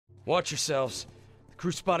Watch yourselves. The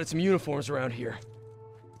crew spotted some uniforms around here.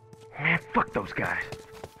 Man, fuck those guys.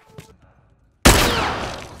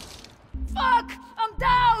 Fuck! I'm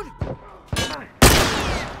down!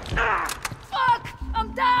 Fuck!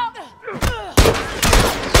 I'm down!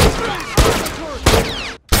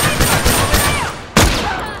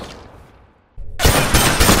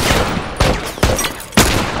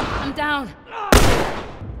 I'm down.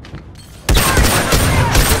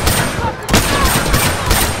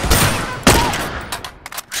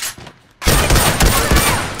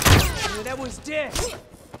 That was dead.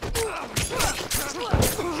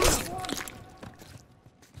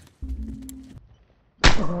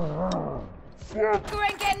 Fucker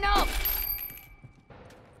ain't getting up!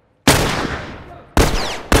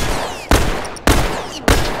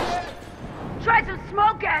 Try some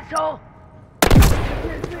smoke, asshole!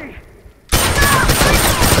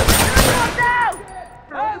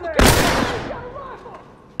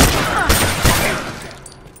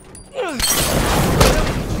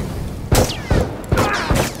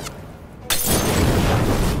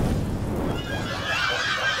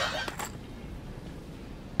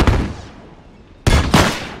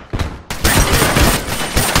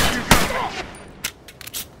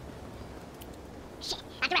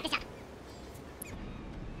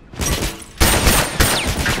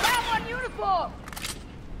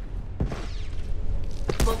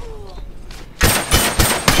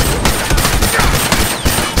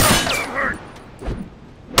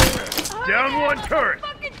 Down one turret!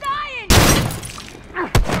 Fucking dying!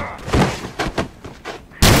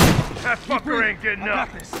 That fucker ain't getting up!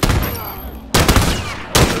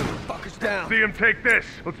 Fucker's down. See him take this!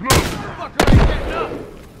 Let's move! Fucker ain't getting up.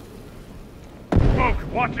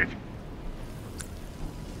 Smoke, watch it!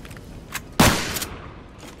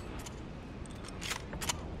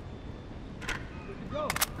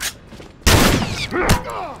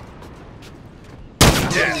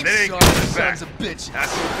 Yeah, they ain't coming back. Sons of bitches.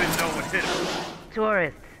 That's what didn't know what hit him.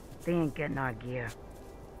 Tourists, they ain't getting our gear.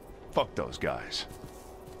 Fuck those guys.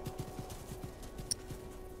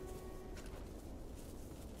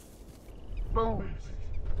 Boom.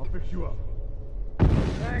 I'll fix you up.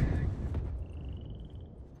 Thanks.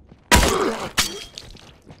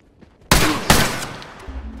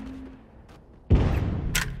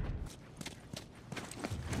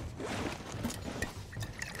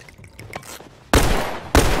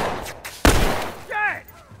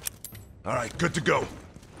 All right, good to go.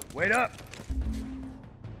 Wait up.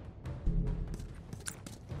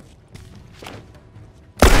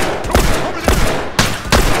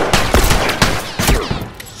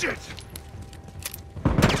 Shit!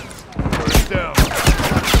 First down.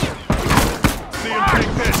 See him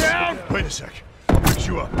take this. Down. Wait a sec. I'll fix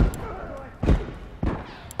you up.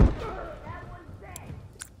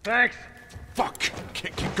 Thanks. Fuck!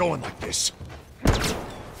 Can't keep going like this.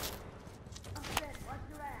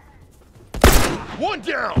 One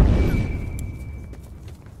down!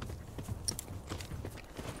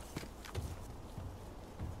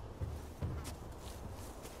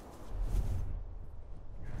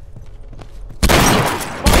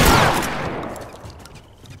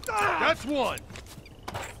 That's one.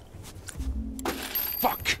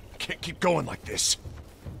 Fuck! Can't keep going like this.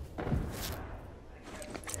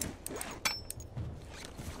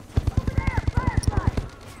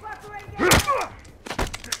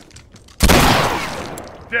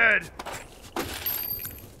 Dead.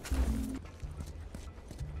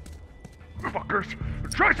 Fuckers,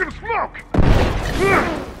 try some smoke.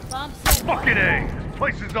 Bomb set. Fucking A. This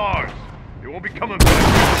place is ours. It won't be coming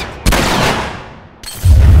back.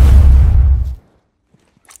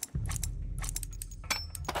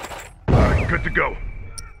 All right, good to go.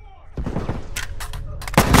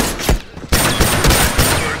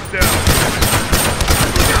 First down.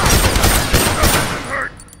 I'm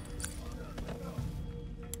hurt.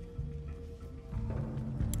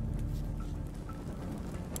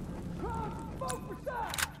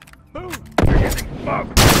 Boom. Fuck.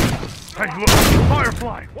 Hey, look,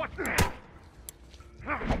 Firefly. Watch that.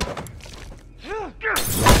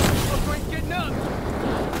 Fucker ain't getting up.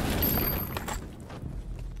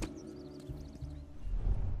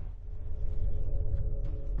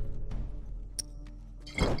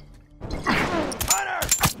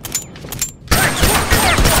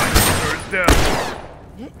 First down.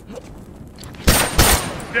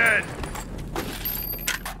 Dead.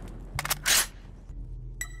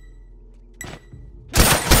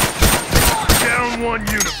 Down one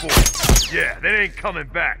uniform. Yeah, they ain't coming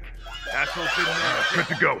back. Assholes didn't know. Good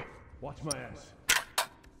to go. Watch my ass.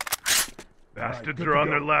 Bastards good are to on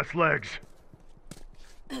go. their last legs.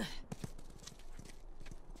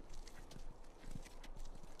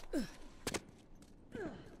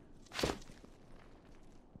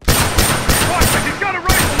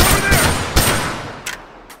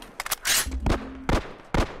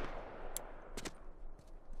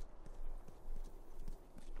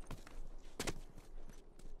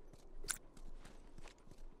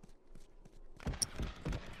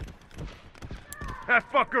 That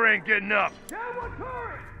fucker ain't getting up.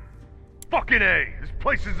 Fucking A. This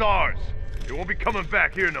place is ours. It won't be coming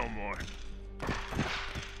back here no more.